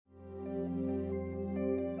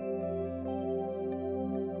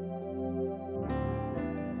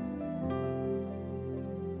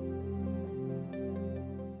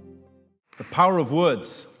Power of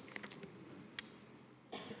words.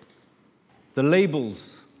 The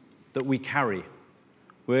labels that we carry.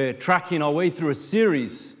 We're tracking our way through a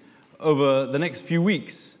series over the next few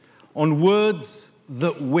weeks on words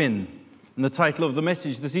that win. And the title of the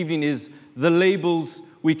message this evening is The Labels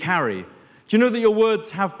We Carry. Do you know that your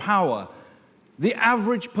words have power? The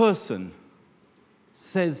average person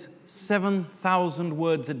says 7,000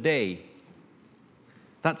 words a day.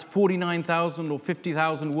 That's 49,000 or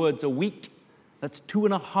 50,000 words a week. That's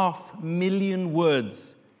 2.5 million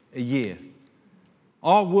words a year.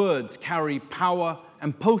 Our words carry power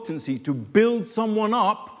and potency to build someone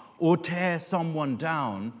up or tear someone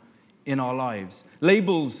down in our lives.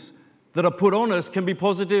 Labels that are put on us can be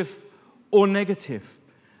positive or negative.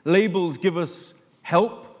 Labels give us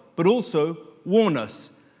help, but also warn us.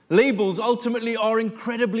 Labels ultimately are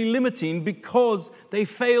incredibly limiting because they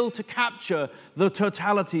fail to capture the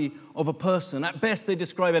totality of a person. At best, they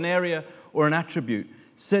describe an area or an attribute.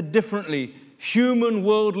 Said differently, human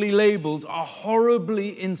worldly labels are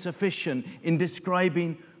horribly insufficient in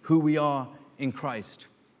describing who we are in Christ.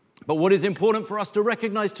 But what is important for us to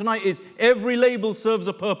recognize tonight is every label serves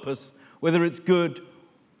a purpose, whether it's good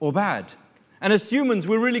or bad. And as humans,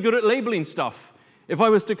 we're really good at labeling stuff. If I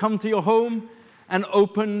was to come to your home and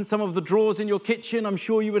open some of the drawers in your kitchen, I'm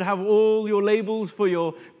sure you would have all your labels for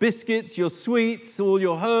your biscuits, your sweets, all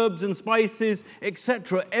your herbs and spices,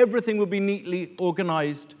 etc. Everything would be neatly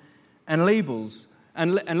organized and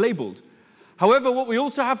labeled. However, what we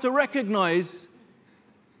also have to recognize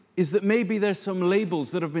is that maybe there's some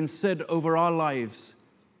labels that have been said over our lives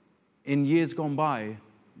in years gone by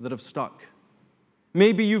that have stuck.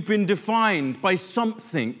 Maybe you've been defined by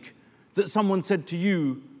something that someone said to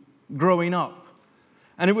you growing up.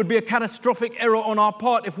 And it would be a catastrophic error on our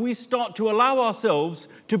part if we start to allow ourselves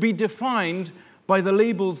to be defined by the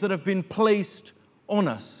labels that have been placed on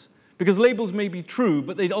us. Because labels may be true,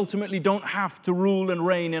 but they ultimately don't have to rule and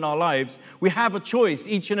reign in our lives. We have a choice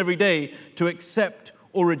each and every day to accept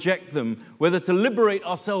or reject them, whether to liberate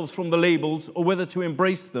ourselves from the labels or whether to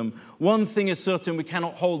embrace them. One thing is certain, we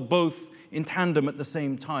cannot hold both in tandem at the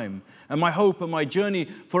same time. And my hope and my journey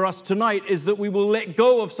for us tonight is that we will let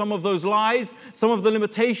go of some of those lies, some of the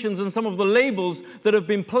limitations and some of the labels that have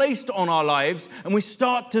been placed on our lives, and we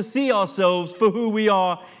start to see ourselves for who we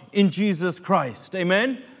are in Jesus Christ.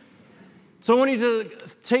 Amen? So I want you to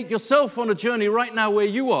take yourself on a journey right now where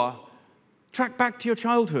you are. Track back to your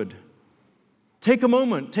childhood. Take a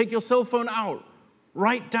moment, take your cell phone out,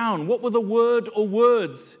 write down what were the word or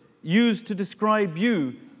words used to describe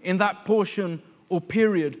you in that portion or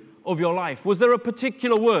period of your life. Was there a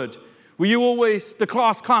particular word? Were you always the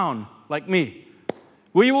class clown, like me?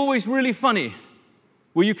 Were you always really funny?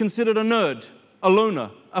 Were you considered a nerd, a loner,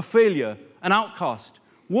 a failure, an outcast?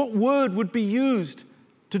 What word would be used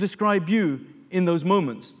to describe you in those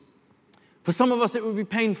moments? For some of us, it would be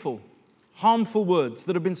painful, harmful words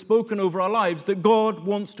that have been spoken over our lives that God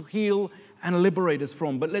wants to heal and liberate us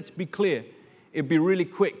from. But let's be clear, it'd be really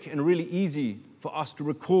quick and really easy for us to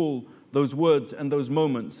recall those words and those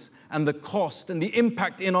moments. And the cost and the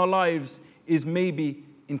impact in our lives is maybe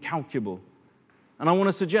incalculable. And I want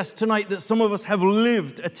to suggest tonight that some of us have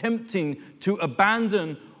lived attempting to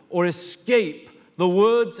abandon or escape the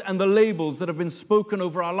words and the labels that have been spoken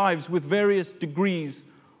over our lives with various degrees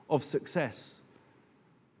of success.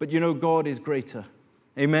 But you know, God is greater.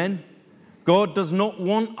 Amen? God does not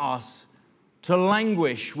want us to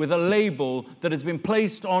languish with a label that has been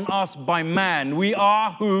placed on us by man. We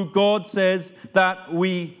are who God says that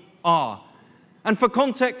we are. And for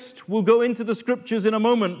context, we'll go into the scriptures in a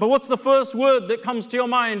moment. But what's the first word that comes to your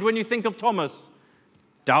mind when you think of Thomas?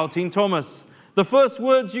 Doubting Thomas. The first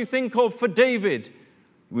words you think of for David.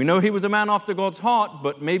 We know he was a man after God's heart,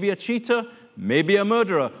 but maybe a cheater, maybe a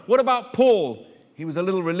murderer. What about Paul? He was a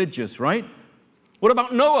little religious, right? What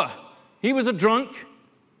about Noah? He was a drunk.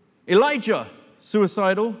 Elijah,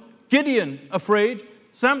 suicidal. Gideon, afraid.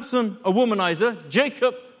 Samson, a womanizer.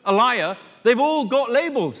 Jacob, a liar. They've all got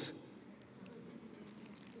labels.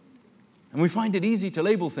 And we find it easy to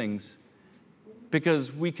label things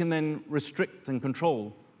because we can then restrict and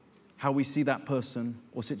control how we see that person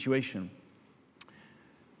or situation.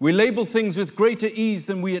 We label things with greater ease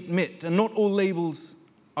than we admit, and not all labels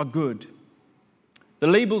are good. The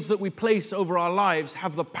labels that we place over our lives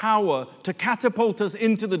have the power to catapult us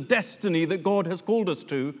into the destiny that God has called us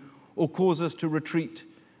to, or cause us to retreat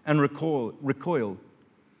and recoil.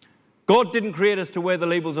 God didn't create us to wear the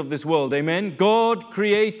labels of this world, amen? God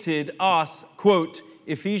created us, quote,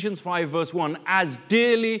 Ephesians 5 verse 1, as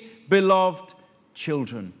dearly beloved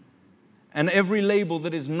children. And every label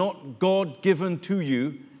that is not God-given to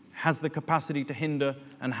you has the capacity to hinder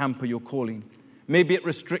and hamper your calling. Maybe it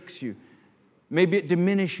restricts you. Maybe it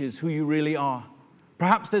diminishes who you really are.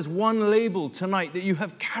 Perhaps there's one label tonight that you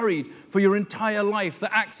have carried for your entire life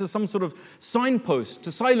that acts as some sort of signpost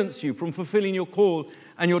to silence you from fulfilling your call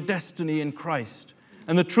and your destiny in Christ.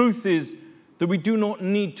 And the truth is that we do not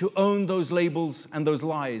need to own those labels and those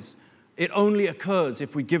lies. It only occurs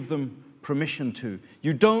if we give them permission to.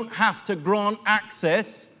 You don't have to grant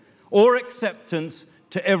access or acceptance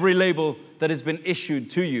to every label that has been issued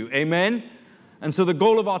to you. Amen? And so the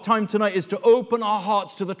goal of our time tonight is to open our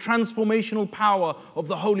hearts to the transformational power of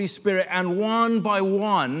the Holy Spirit, and one by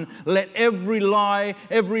one, let every lie,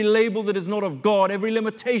 every label that is not of God, every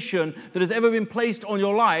limitation that has ever been placed on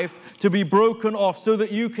your life to be broken off so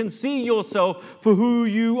that you can see yourself for who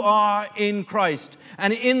you are in Christ.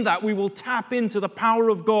 And in that, we will tap into the power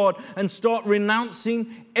of God and start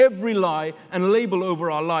renouncing every lie and label over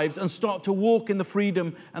our lives and start to walk in the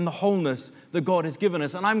freedom and the wholeness that God has given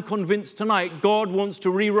us. And I'm convinced tonight God wants to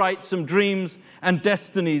rewrite some dreams and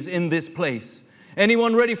destinies in this place.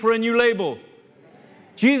 Anyone ready for a new label?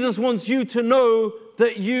 Jesus wants you to know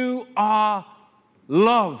that you are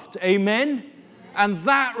loved. Amen? And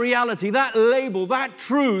that reality, that label, that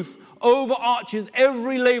truth overarches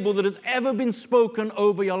every label that has ever been spoken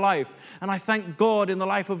over your life. And I thank God in the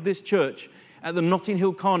life of this church at the Notting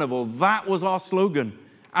Hill Carnival, that was our slogan.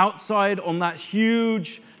 Outside on that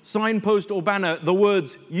huge signpost or banner, the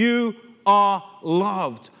words, "You are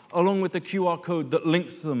loved," along with the QR code that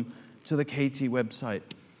links them to the KT website.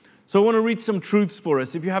 So I want to read some truths for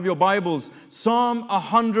us. If you have your Bibles, Psalm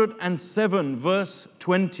 107, verse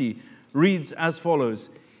 20 reads as follows: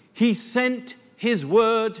 "He sent his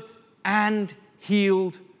word and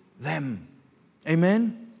healed them."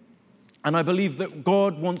 Amen? And I believe that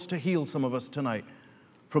God wants to heal some of us tonight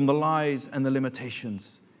from the lies and the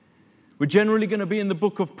limitations. We're generally going to be in the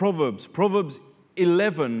book of Proverbs. Proverbs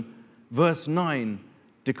 11, verse 9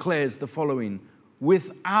 declares the following: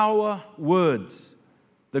 "With our words,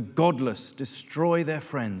 the godless destroy their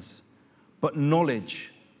friends, but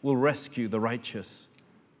knowledge will rescue the righteous."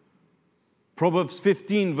 Proverbs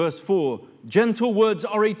 15, verse 4, "Gentle words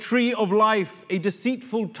are a tree of life. A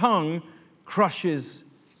deceitful tongue crushes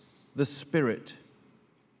the spirit."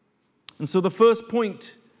 And so the first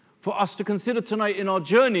point for us to consider tonight in our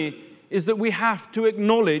journey is that we have to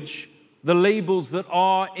acknowledge the labels that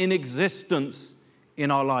are in existence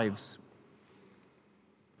in our lives.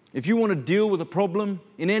 If you want to deal with a problem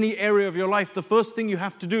in any area of your life, the first thing you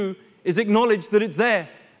have to do is acknowledge that it's there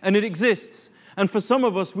and it exists. And for some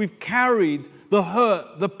of us, we've carried the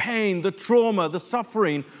hurt, the pain, the trauma, the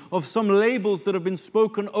suffering of some labels that have been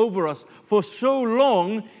spoken over us for so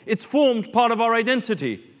long, it's formed part of our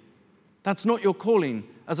identity. That's not your calling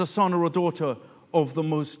as a son or a daughter of the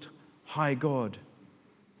Most High God.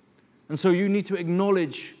 And so you need to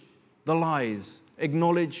acknowledge the lies,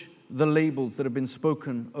 acknowledge the labels that have been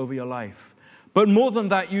spoken over your life. But more than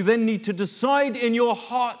that, you then need to decide in your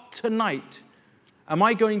heart tonight, am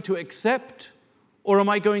I going to accept or am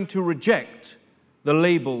I going to reject the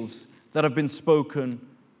labels that have been spoken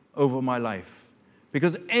over my life?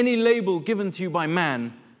 Because any label given to you by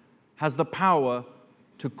man has the power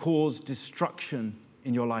to cause destruction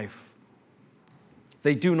in your life.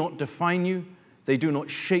 They do not define you. They do not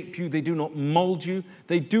shape you. They do not mold you.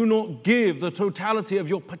 They do not give the totality of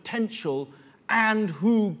your potential and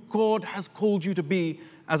who God has called you to be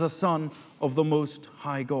as a son of the Most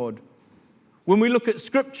High God. When we look at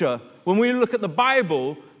Scripture, when we look at the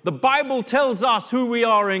Bible tells us who we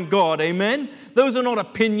are in God. Amen? Those are not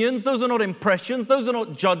opinions. Those are not impressions. Those are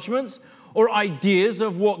not judgments or ideas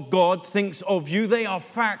of what God thinks of you. They are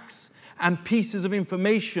facts and pieces of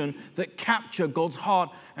information that capture God's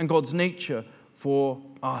heart and God's nature for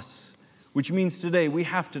us. Which means today we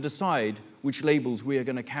have to decide which labels we are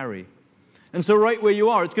going to carry. And so right where you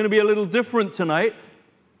are, it's going to be a little different tonight.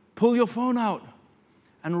 Pull your phone out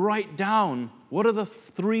and write down what are the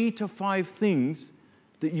 3 to 5 things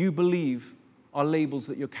that you believe are labels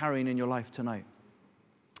that you're carrying in your life tonight.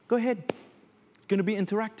 Go ahead. It's going to be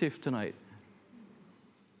interactive tonight.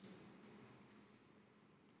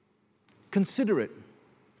 Consider it.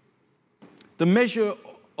 The measure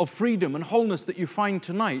of freedom and wholeness that you find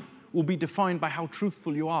tonight will be defined by how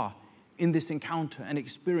truthful you are in this encounter and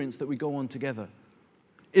experience that we go on together.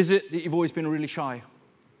 Is it that you've always been really shy?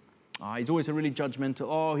 He's always a really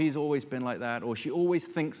judgmental. He's always been like that. Or she always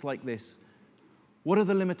thinks like this. What are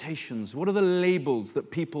the limitations? What are the labels that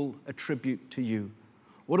people attribute to you?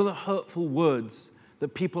 What are the hurtful words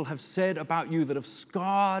that people have said about you that have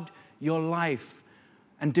scarred your life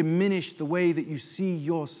and diminished the way that you see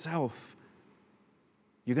yourself?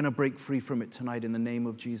 You're going to break free from it tonight in the name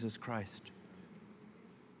of Jesus Christ.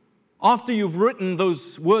 After you've written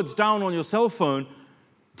those words down on your cell phone,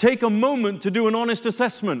 take a moment to do an honest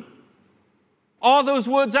assessment. Are those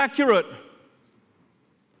words accurate?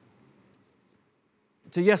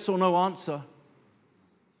 It's a yes or no answer.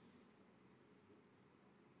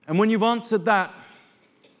 And when you've answered that,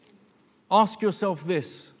 ask yourself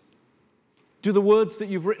this: do the words that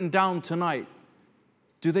you've written down tonight,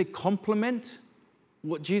 do they complement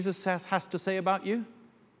what Jesus has to say about you?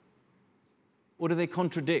 Or do they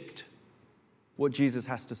contradict what Jesus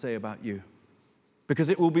has to say about you? Because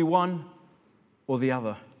it will be one or the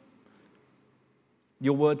other.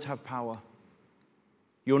 Your words have power.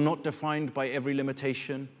 You're not defined by every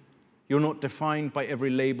limitation. You're not defined by every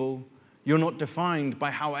label. You're not defined by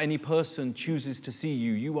how any person chooses to see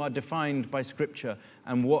you. You are defined by Scripture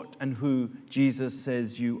and what and who Jesus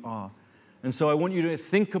says you are. And so I want you to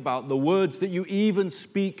think about the words that you even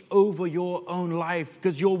speak over your own life,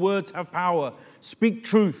 because your words have power. Speak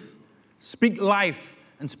truth, speak life,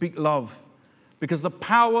 and speak love. Because the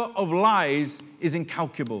power of lies is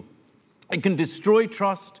incalculable. It can destroy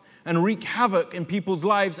trust and wreak havoc in people's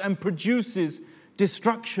lives and produces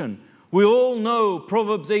destruction. We all know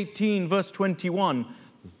Proverbs 18, verse 21.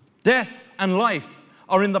 Death and life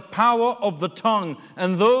are in the power of the tongue,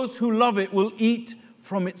 and those who love it will eat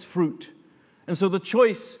from its fruit. And so the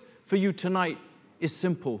choice for you tonight is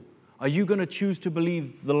simple. Are you going to choose to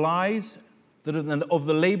believe the lies of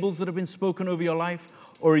the labels that have been spoken over your life,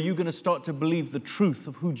 or are you going to start to believe the truth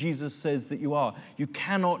of who Jesus says that you are? You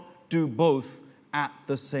cannot do both at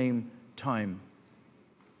the same time.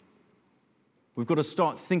 We've got to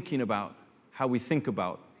start thinking about how we think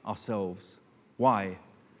about ourselves. Why?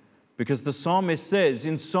 Because the psalmist says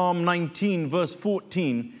in Psalm 19, verse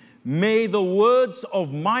 14, "May the words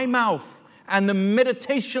of my mouth and the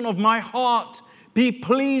meditation of my heart be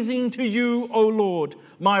pleasing to you, O Lord,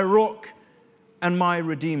 my rock and my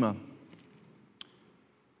redeemer."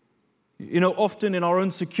 You know, often in our own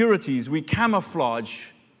insecurities, we camouflage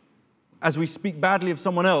as we speak badly of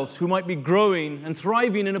someone else who might be growing and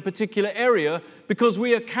thriving in a particular area, because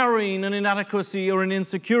we are carrying an inadequacy or an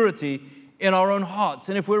insecurity in our own hearts.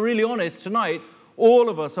 And if we're really honest tonight, all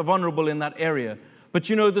of us are vulnerable in that area.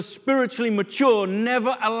 But you know, the spiritually mature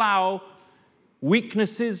never allow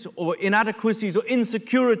weaknesses or inadequacies or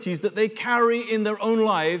insecurities that they carry in their own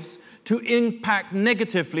lives to impact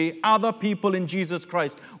negatively other people in Jesus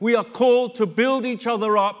Christ. We are called to build each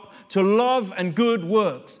other up to love and good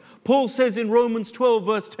works. Paul says in Romans 12,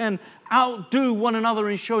 verse 10, outdo one another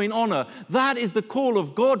in showing honor. That is the call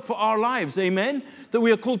of God for our lives, amen? That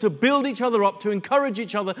we are called to build each other up, to encourage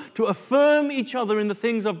each other, to affirm each other in the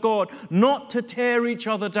things of God, not to tear each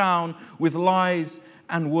other down with lies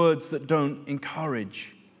and words that don't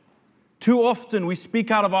encourage. Too often we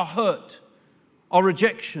speak out of our hurt, our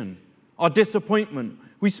rejection, our disappointment.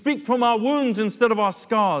 We speak from our wounds instead of our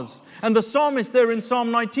scars. And the psalmist there in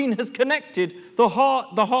Psalm 19 has connected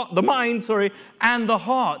the mind, and the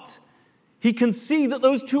heart. He can see that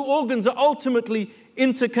those two organs are ultimately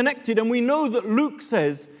interconnected. And we know that Luke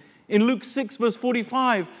says in Luke 6, verse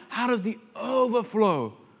 45, out of the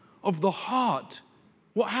overflow of the heart,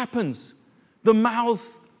 what happens? The mouth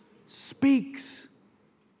speaks.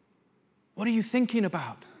 What are you thinking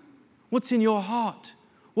about? What's in your heart?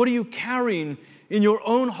 What are you carrying in your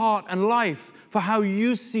own heart and life for how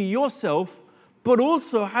you see yourself, but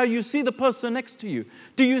also how you see the person next to you?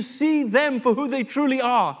 Do you see them for who they truly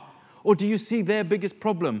are? Or do you see their biggest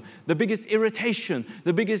problem, the biggest irritation,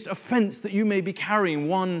 the biggest offense that you may be carrying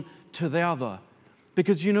one to the other?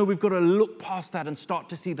 Because, you know, we've got to look past that and start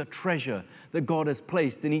to see the treasure that God has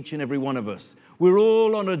placed in each and every one of us. We're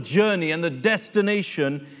all on a journey, and the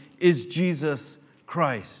destination is Jesus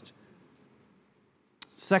Christ.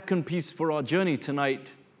 Second piece for our journey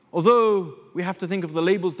tonight, although we have to think of the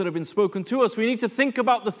labels that have been spoken to us, we need to think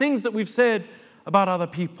about the things that we've said about other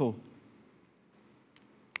people.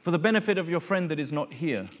 For the benefit of your friend that is not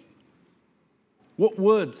here, what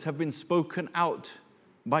words have been spoken out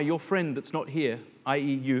by your friend that's not here, i.e.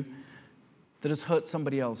 you, that has hurt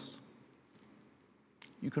somebody else?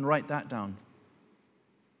 You can write that down.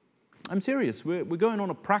 I'm serious. We're going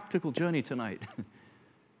on a practical journey tonight.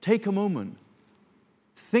 Take a moment.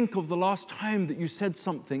 Think of the last time that you said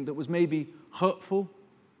something that was maybe hurtful,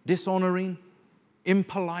 dishonoring,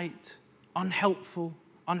 impolite, unhelpful,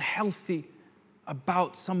 unhealthy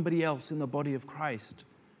about somebody else in the body of Christ.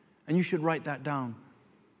 And you should write that down.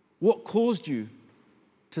 What caused you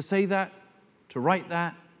to say that, to write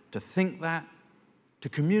that, to think that, to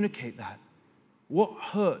communicate that? What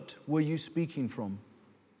hurt were you speaking from?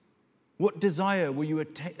 What desire were you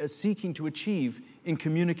seeking to achieve in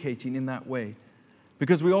communicating in that way?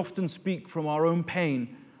 Because we often speak from our own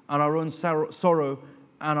pain, and our own sorrow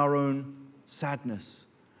and our own sadness.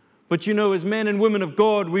 But you know, as men and women of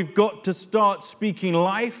God, we've got to start speaking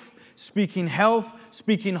life, speaking health,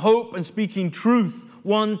 speaking hope, and speaking truth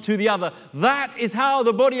one to the other. That is how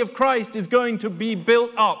the body of Christ is going to be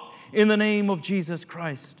built up in the name of Jesus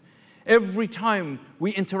Christ. Every time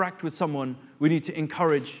we interact with someone, we need to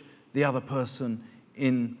encourage the other person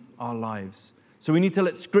in our lives. So we need to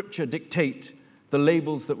let Scripture dictate the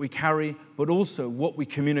labels that we carry, but also what we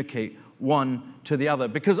communicate one to the other.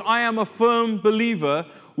 Because I am a firm believer,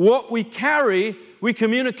 what we carry, we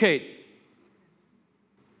communicate.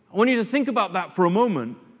 I want you to think about that for a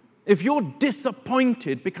moment. If you're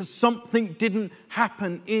disappointed because something didn't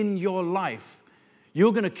happen in your life,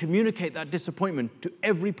 you're going to communicate that disappointment to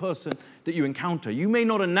every person that you encounter. You may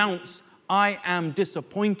not announce, I am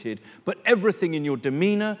disappointed, but everything in your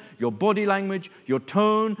demeanor, your body language, your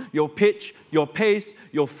tone, your pitch, your pace,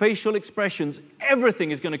 your facial expressions,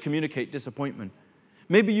 everything is going to communicate disappointment.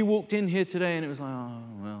 Maybe you walked in here today and it was like,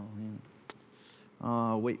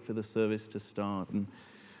 I'll wait for the service to start,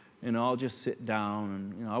 and I'll just sit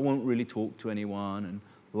down, and I won't really talk to anyone, and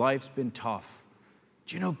life's been tough.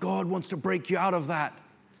 Do you know God wants to break you out of that?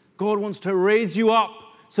 God wants to raise you up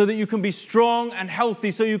so that you can be strong and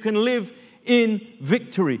healthy, so you can live in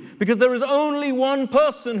victory. Because there is only one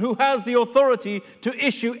person who has the authority to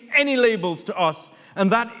issue any labels to us,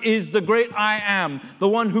 and that is the great I Am, the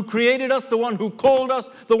one who created us, the one who called us,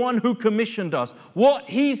 the one who commissioned us. What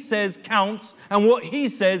He says counts, and what He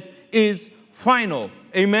says is final.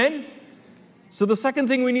 Amen? So the second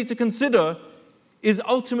thing we need to consider is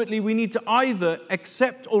ultimately we need to either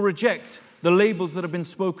accept or reject the labels that have been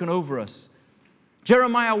spoken over us.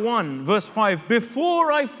 Jeremiah 1, verse 5,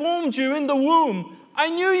 before I formed you in the womb, I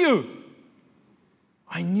knew you.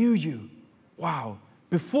 I knew you. Wow.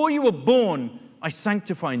 Before you were born, I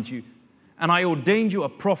sanctified you, and I ordained you a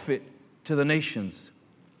prophet to the nations.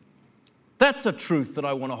 That's a truth that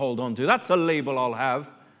I want to hold on to. That's a label I'll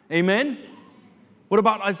have. Amen? What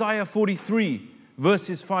about Isaiah 43,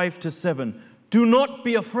 verses 5 to 7? Do not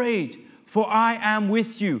be afraid, for I am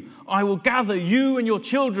with you. I will gather you and your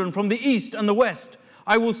children from the east and the west.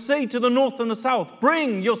 I will say to the north and the south,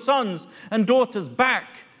 bring your sons and daughters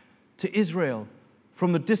back to Israel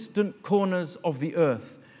from the distant corners of the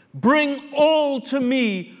earth. Bring all to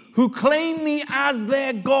me who claim me as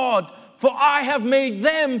their God, for I have made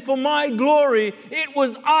them for my glory. It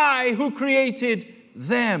was I who created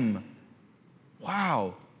them.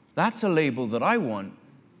 Wow, that's a label that I want.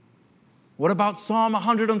 What about Psalm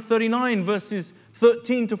 139, verses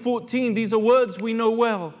 13 to 14? These are words we know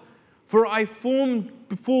well. For I formed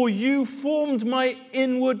before you formed my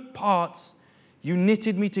inward parts. You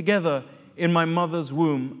knitted me together in my mother's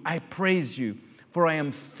womb. I praise you, for I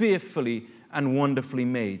am fearfully and wonderfully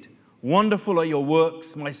made. Wonderful are your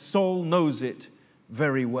works. My soul knows it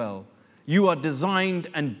very well. You are designed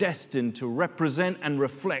and destined to represent and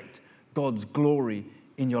reflect God's glory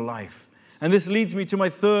in your life. And this leads me to my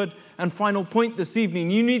third and final point this evening.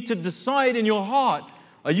 You need to decide in your heart,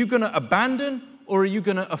 are you going to abandon or are you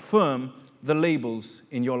going to affirm the labels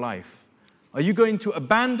in your life? Are you going to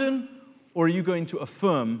abandon or are you going to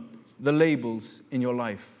affirm the labels in your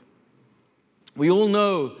life? We all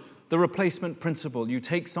know the replacement principle. You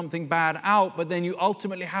take something bad out, but then you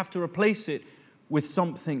ultimately have to replace it with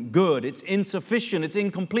something good. It's insufficient, it's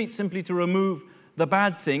incomplete simply to remove the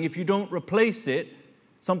bad thing. If you don't replace it,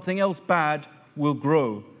 something else bad will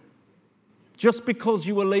grow. Just because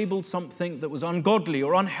you were labeled something that was ungodly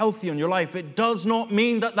or unhealthy in your life, it does not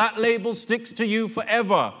mean that that label sticks to you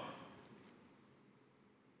forever.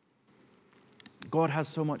 God has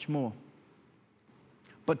so much more.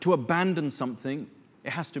 But to abandon something,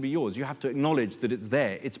 it has to be yours. You have to acknowledge that it's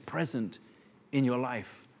there. It's present in your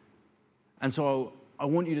life. And so I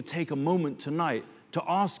want you to take a moment tonight to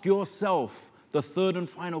ask yourself the third and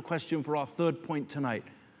final question for our third point tonight.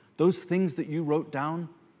 Those things that you wrote down,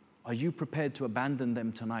 are you prepared to abandon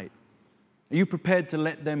them tonight? Are you prepared to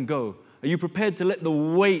let them go? Are you prepared to let the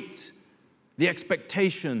weight, the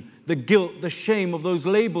expectation, the guilt, the shame of those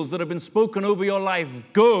labels that have been spoken over your life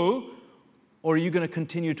go? Or are you going to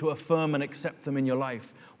continue to affirm and accept them in your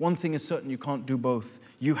life? One thing is certain, you can't do both.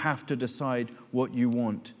 You have to decide what you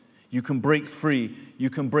want. You can break free, you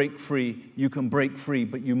can break free, you can break free,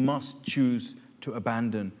 but you must choose to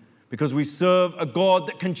abandon. Because we serve a God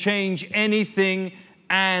that can change anything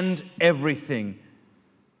and everything.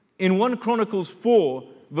 In 1 Chronicles 4,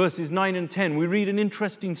 verses 9 and 10, we read an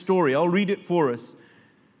interesting story. I'll read it for us.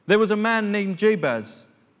 There was a man named Jabez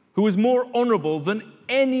who was more honorable than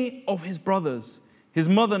any of his brothers. His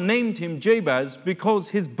mother named him Jabez because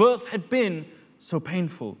his birth had been so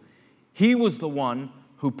painful. He was the one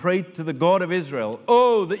who prayed to the God of Israel,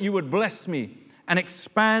 "Oh, that you would bless me and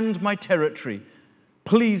expand my territory.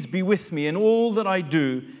 Please be with me in all that I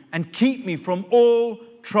do and keep me from all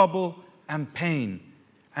trouble and pain."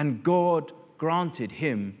 And God granted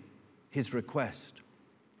him his request.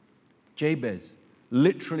 Jabez,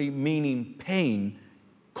 literally meaning pain,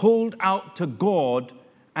 called out to God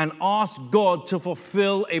and asked God to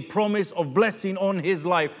fulfill a promise of blessing on his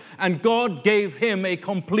life. And God gave him a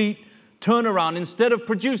complete turnaround. Instead of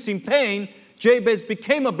producing pain, Jabez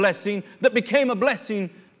became a blessing that became a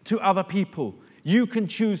blessing to other people. You can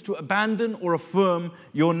choose to abandon or affirm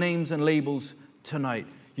your names and labels tonight.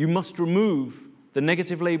 You must remove the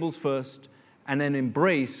negative labels first and then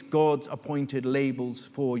embrace God's appointed labels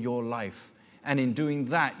for your life. And in doing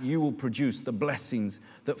that, you will produce the blessings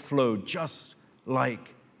that flow just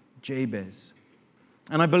like Jabez.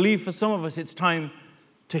 And I believe for some of us, it's time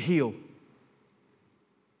to heal.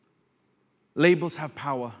 Labels have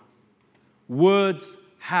power. Words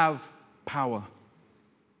have power.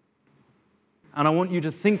 And I want you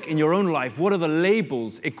to think in your own life, what are the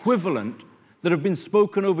labels equivalent that have been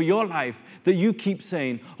spoken over your life that you keep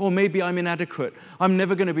saying, "Oh, maybe I'm inadequate. I'm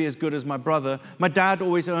never going to be as good as my brother. My dad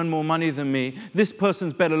always earned more money than me. This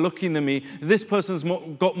person's better looking than me. This person's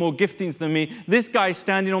got more giftings than me. This guy's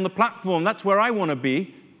standing on the platform. That's where I want to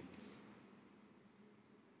be."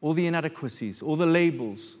 All the inadequacies, all the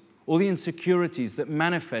labels, all the insecurities that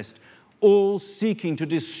manifest, all seeking to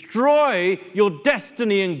destroy your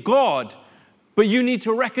destiny in God. But you need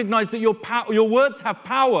to recognize that your words have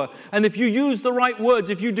power. And if you use the right words,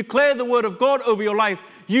 if you declare the word of God over your life,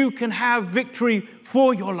 you can have victory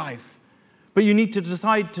for your life. But you need to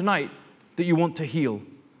decide tonight that you want to heal.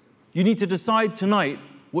 You need to decide tonight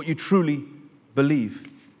what you truly believe.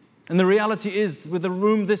 And the reality is, with a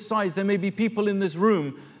room this size, there may be people in this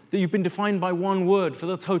room that you've been defined by one word for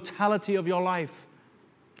the totality of your life.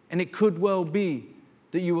 And it could well be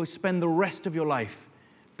that you will spend the rest of your life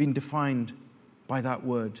being defined by that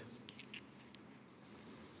word.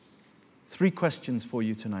 3 questions for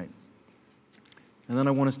you tonight. And then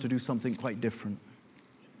I want us to do something quite different.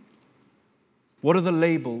 What are the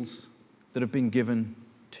labels that have been given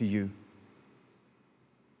to you?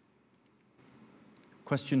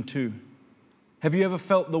 Question 2. Have you ever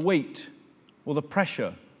felt the weight or the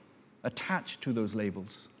pressure attached to those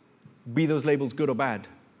labels? Be those labels good or bad?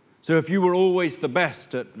 So if you were always the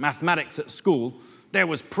best at mathematics at school, there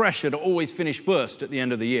was pressure to always finish first at the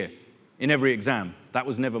end of the year in every exam. That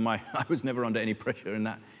was never I was never under any pressure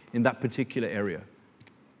in that particular area.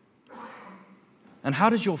 And how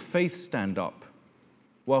does your faith stand up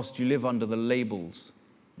whilst you live under the labels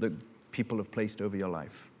that people have placed over your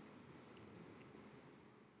life?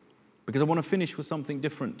 Because I want to finish with something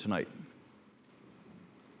different tonight.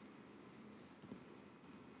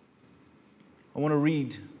 I want to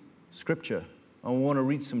read Scripture. I want to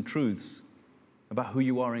read some truths about who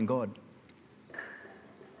you are in God.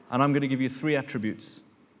 And I'm going to give you 3 attributes,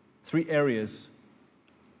 3 areas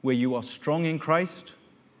where you are strong in Christ,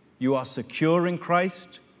 you are secure in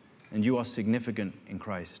Christ, and you are significant in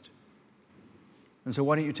Christ. And so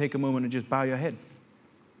why don't you take a moment and just bow your head?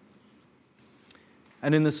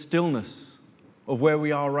 And in the stillness of where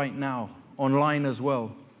we are right now, online as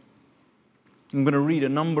well, I'm going to read a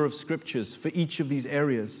number of scriptures for each of these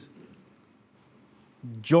areas.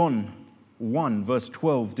 John 1 verse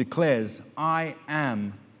 12 declares, "I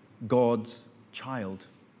am God's child."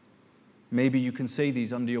 Maybe you can say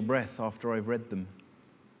these under your breath after I've read them.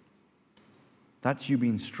 That's you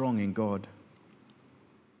being strong in God.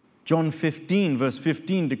 John 15 verse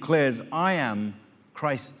 15 declares, "I am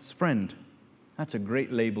Christ's friend." That's a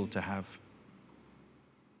great label to have.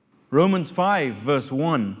 Romans 5 verse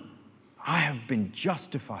 1, "I have been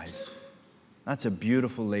justified." That's a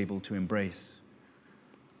beautiful label to embrace.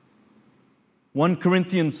 1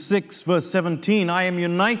 Corinthians 6 verse 17, "I am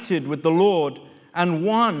united with the Lord and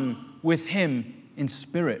one with him in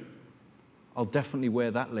spirit." I'll definitely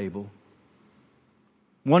wear that label.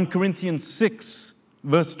 1 Corinthians 6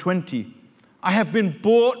 verse 20, "I have been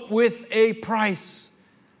bought with a price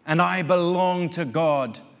and I belong to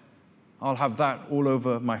God." I'll have that all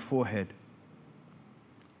over my forehead.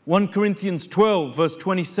 1 Corinthians 12 verse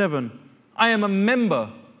 27, "I am a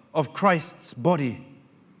member of Christ's body."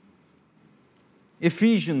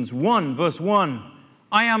 Ephesians 1 verse 1,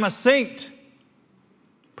 "I am a saint."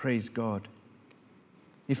 Praise God.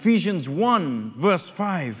 Ephesians 1 verse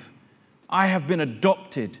 5, "I have been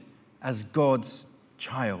adopted as God's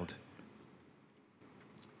child."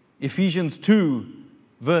 Ephesians 2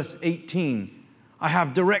 verse 18, "I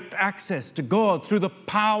have direct access to God through the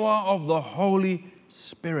power of the Holy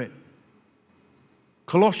Spirit."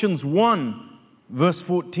 Colossians 1 verse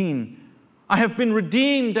 14, I have been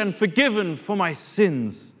redeemed and forgiven for my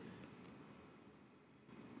sins.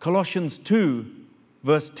 Colossians 2,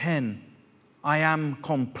 verse 10, I am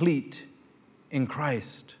complete in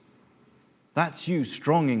Christ. That's you,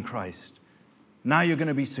 strong in Christ. Now you're going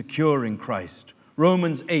to be secure in Christ.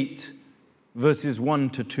 Romans 8, verses 1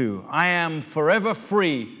 to 2. I am forever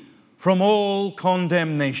free from all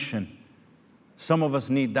condemnation. Some of us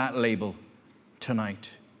need that label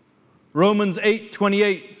tonight. Romans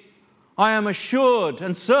 8:28. I am assured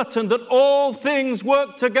and certain that all things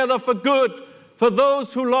work together for good for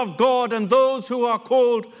those who love God and those who are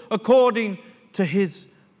called according to His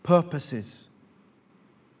purposes.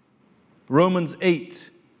 Romans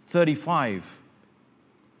 8:35.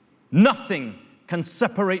 Nothing can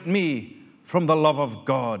separate me from the love of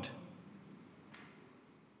God.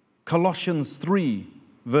 Colossians 3,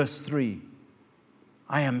 verse 3.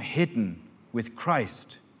 I am hidden with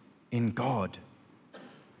Christ in God.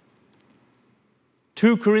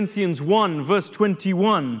 2 Corinthians 1, verse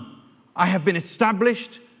 21. I have been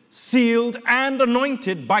established, sealed, and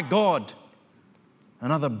anointed by God.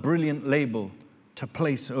 Another brilliant label to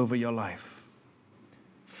place over your life.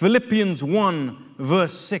 Philippians 1,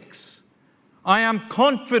 verse 6. I am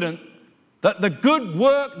confident that the good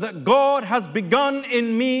work that God has begun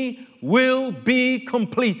in me will be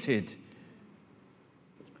completed.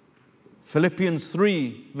 Philippians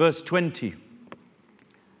 3, verse 20.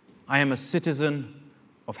 I am a citizen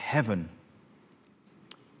of heaven.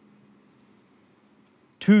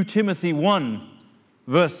 2 Timothy 1,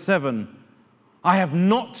 verse 7. I have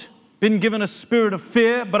not been given a spirit of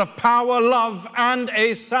fear, but of power, love, and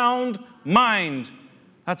a sound mind.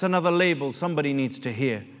 That's another label somebody needs to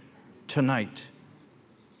hear tonight.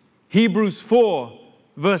 Hebrews 4,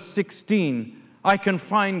 verse 16. I can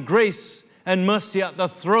find grace and mercy at the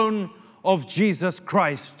throne of Jesus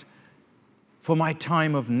Christ for my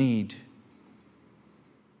time of need.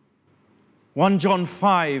 1 John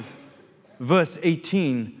 5, verse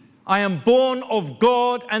 18. I am born of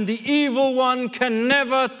God, and the evil one can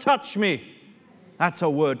never touch me. That's a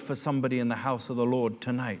word for somebody in the house of the Lord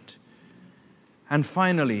tonight. And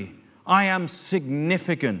finally, I am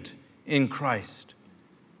significant in Christ.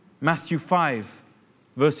 Matthew 5,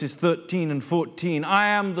 verses 13 and 14. I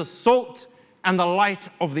am the salt and the light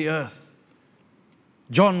of the earth.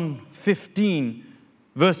 John 15,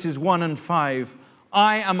 verses 1 and 5.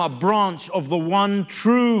 I am a branch of the one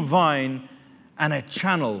true vine and a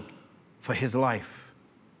channel for His life.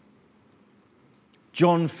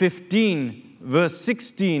 John 15, verse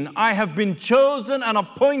 16. I have been chosen and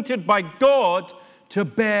appointed by God to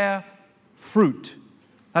bear fruit.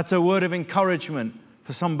 That's a word of encouragement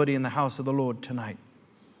for somebody in the house of the Lord tonight.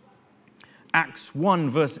 Acts 1,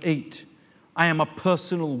 verse 8. I am a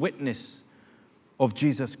personal witness of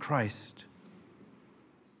Jesus Christ.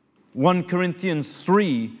 1 Corinthians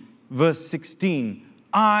 3, verse 16.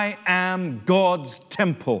 I am God's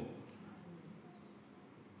temple.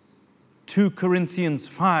 2 Corinthians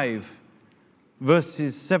 5,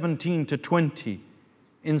 verses 17 to 20.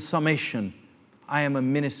 In summation, I am a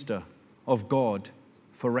minister of God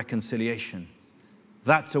for reconciliation.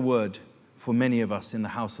 That's a word for many of us in the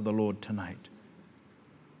house of the Lord tonight.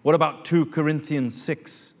 What about 2 Corinthians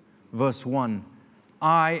 6, verse 1?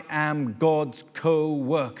 I am God's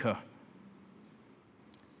co-worker.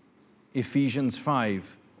 Ephesians 2,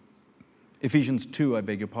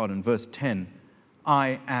 verse 10.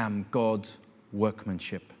 I am God's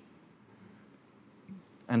workmanship.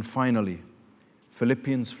 And finally,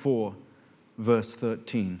 Philippians 4, verse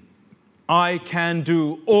 13. I can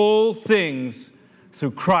do all things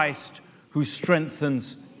through Christ who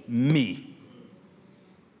strengthens me.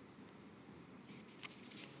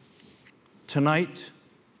 Tonight,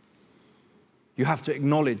 you have to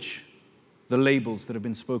acknowledge the labels that have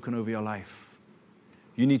been spoken over your life.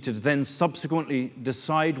 You need to then subsequently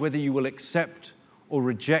decide whether you will accept or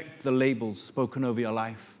reject the labels spoken over your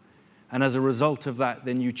life. And as a result of that,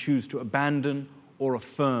 then you choose to abandon or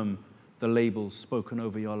affirm the labels spoken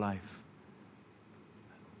over your life.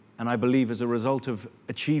 And I believe as a result of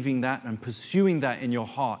achieving that and pursuing that in your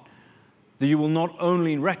heart, that you will not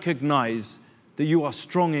only recognize that you are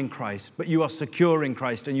strong in Christ, but you are secure in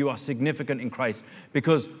Christ and you are significant in Christ,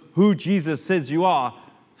 because who Jesus says you are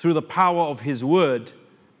through the power of His word,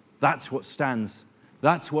 that's what stands.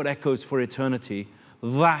 That's what echoes for eternity.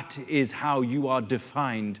 That is how you are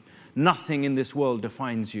defined. Nothing in this world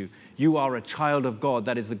defines you. You are a child of God.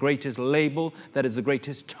 That is the greatest label. That is the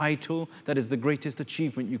greatest title. That is the greatest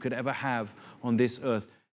achievement you could ever have on this earth.